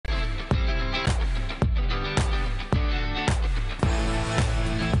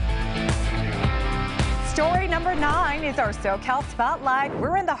Story number 9 is our SoCal Spotlight.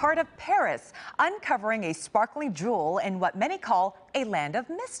 We're in the heart of Perris, uncovering a sparkling jewel in what many call a land of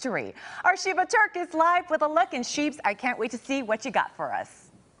mystery. Our Sheba Turk is live with a look, and Sheebs, I can't wait to see what you got for us.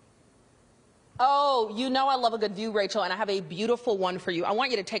 Oh, you know I love a good view, Rachel, and I have a beautiful one for you. I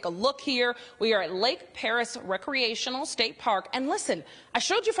want you to take a look here. We are at Lake Perris Recreational State Park. And listen, I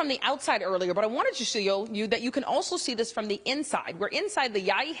showed you from the outside earlier, but I wanted to show you that you can also see this from the inside. We're inside the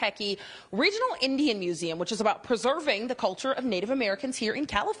Heki Regional Indian Museum, which is about preserving the culture of Native Americans here in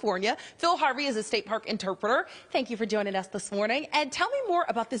California. Phil Harvey is a state park interpreter. Thank you for joining us this morning. And tell me more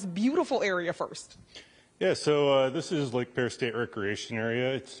about this beautiful area first. Yeah, so this is Lake Perris State Recreation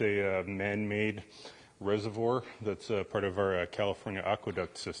Area. It's a man-made reservoir that's part of our California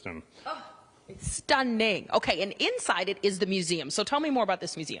aqueduct system. Oh, it's stunning. Okay, and inside it is the museum. So tell me more about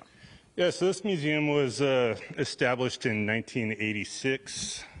this museum. Yeah, so this museum was established in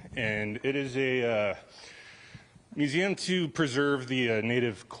 1986, and it is a museum to preserve the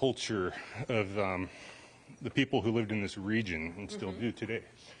native culture of the people who lived in this region and still do today.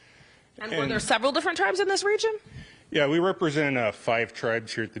 And were there several different tribes in this region? Yeah, we represent 5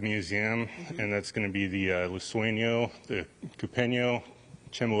 tribes here at the museum, and that's going to be the Lusueño, the Cupeño,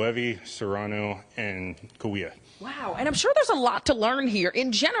 Chemehuevi, Serrano, and Cahuilla. Wow, and I'm sure there's a lot to learn here.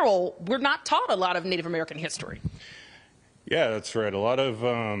 In general, we're not taught a lot of Native American history. Yeah, that's right. A lot of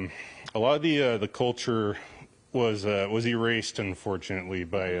the culture was erased, unfortunately,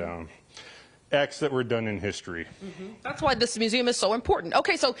 by acts that were done in history. That's why this museum is so important.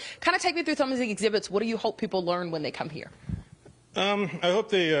 Okay, so kind of take me through some of the exhibits. What do you hope people learn when they come here? I hope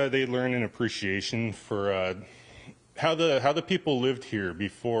they learn an appreciation for how the people lived here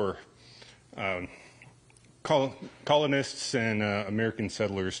before colonists and American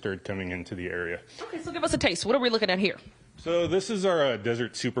settlers started coming into the area. Okay, so give us a taste. What are we looking at here? So this is our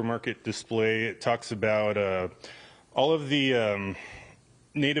desert supermarket display. It talks about all of the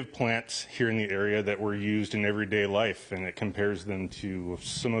native plants here in the area that were used in everyday life, and it compares them to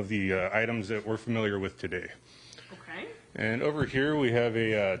some of the items that we're familiar with today. Okay. And over here we have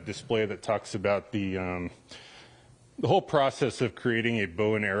a display that talks about the whole process of creating a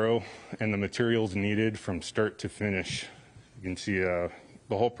bow and arrow and the materials needed from start to finish. You can see the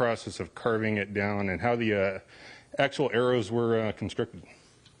whole process of carving it down and how the actual arrows were constructed.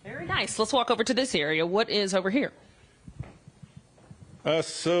 Very nice. Let's walk over to this area. What is over here?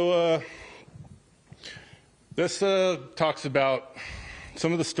 This talks about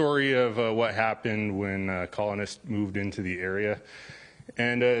some of the story of what happened when colonists moved into the area,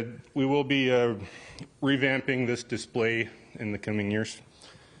 and we will be revamping this display in the coming years.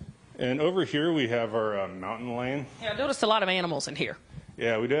 And over here we have our mountain lion. Yeah, I noticed a lot of animals in here.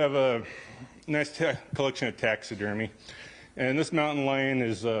 Yeah, we do have a nice collection of taxidermy. And this mountain lion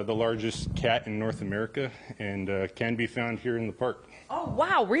is the largest cat in North America and can be found here in the park. Oh,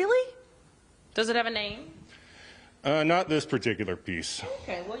 wow, really? Does it have a name? Not this particular piece.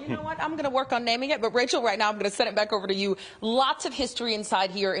 Okay, well, you know what? I'm going to work on naming it. But, Rachel, right now I'm going to send it back over to you. Lots of history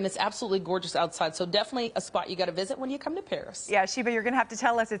inside here, and it's absolutely gorgeous outside. So definitely a spot you got to visit when you come to Perris. Yeah, Sheba, you're going to have to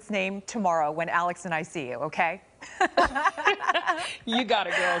tell us its name tomorrow when Alex and I see you, okay? You got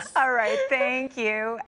it, girls. All right, thank you.